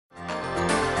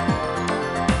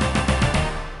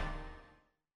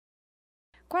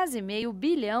quase R$500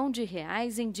 bilhão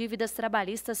em dívidas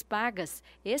trabalhistas pagas.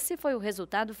 Esse foi o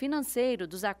resultado financeiro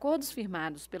dos acordos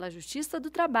firmados pela Justiça do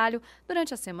Trabalho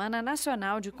durante a Semana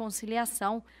Nacional de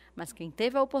Conciliação. Mas quem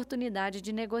teve a oportunidade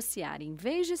de negociar em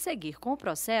vez de seguir com o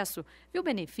processo, viu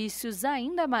benefícios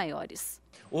ainda maiores.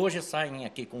 Hoje saem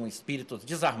aqui com espíritos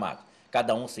desarmados,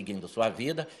 cada um seguindo sua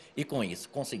vida e, com isso,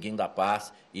 conseguindo a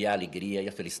paz e a alegria e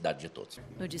a felicidade de todos.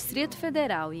 No Distrito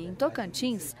Federal e em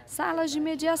Tocantins, salas de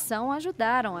mediação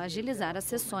ajudaram a agilizar as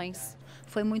sessões.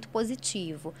 Foi muito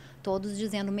positivo, todos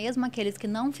dizendo, mesmo aqueles que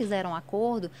não fizeram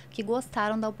acordo, que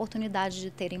gostaram da oportunidade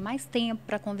de terem mais tempo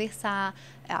para conversar,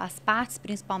 as partes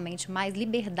principalmente mais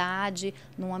liberdade,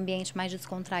 num ambiente mais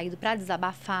descontraído para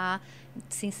desabafar,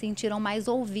 se sentiram mais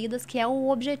ouvidas, que é o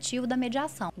objetivo da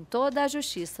mediação. Em toda a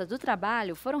Justiça do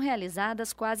Trabalho foram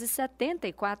realizadas quase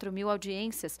 74 mil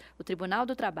audiências. O Tribunal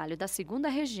do Trabalho da 2ª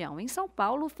Região, em São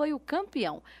Paulo, foi o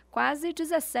campeão, quase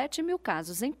 17 mil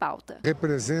casos em pauta.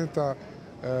 Representa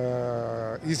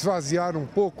esvaziar um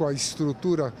pouco a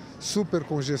estrutura super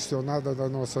congestionada da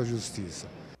nossa justiça.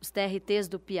 Os TRTs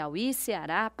do Piauí,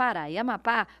 Ceará, Pará e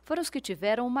Amapá foram os que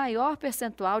tiveram o maior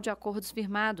percentual de acordos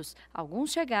firmados.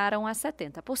 Alguns chegaram a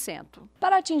 70%.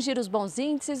 Para atingir os bons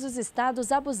índices, os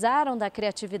estados abusaram da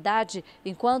criatividade.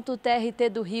 Enquanto o TRT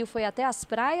do Rio foi até as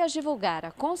praias divulgar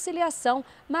a conciliação,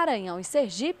 Maranhão e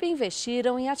Sergipe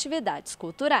investiram em atividades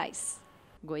culturais.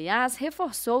 Goiás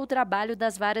reforçou o trabalho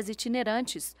das varas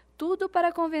itinerantes, tudo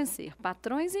para convencer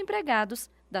patrões e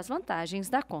empregados das vantagens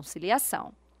da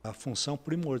conciliação. A função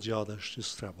primordial da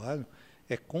Justiça do Trabalho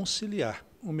é conciliar.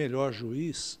 O melhor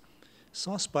juiz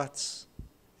são as partes,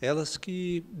 elas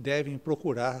que devem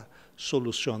procurar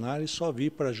solucionar e só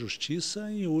vir para a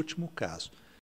Justiça em último caso.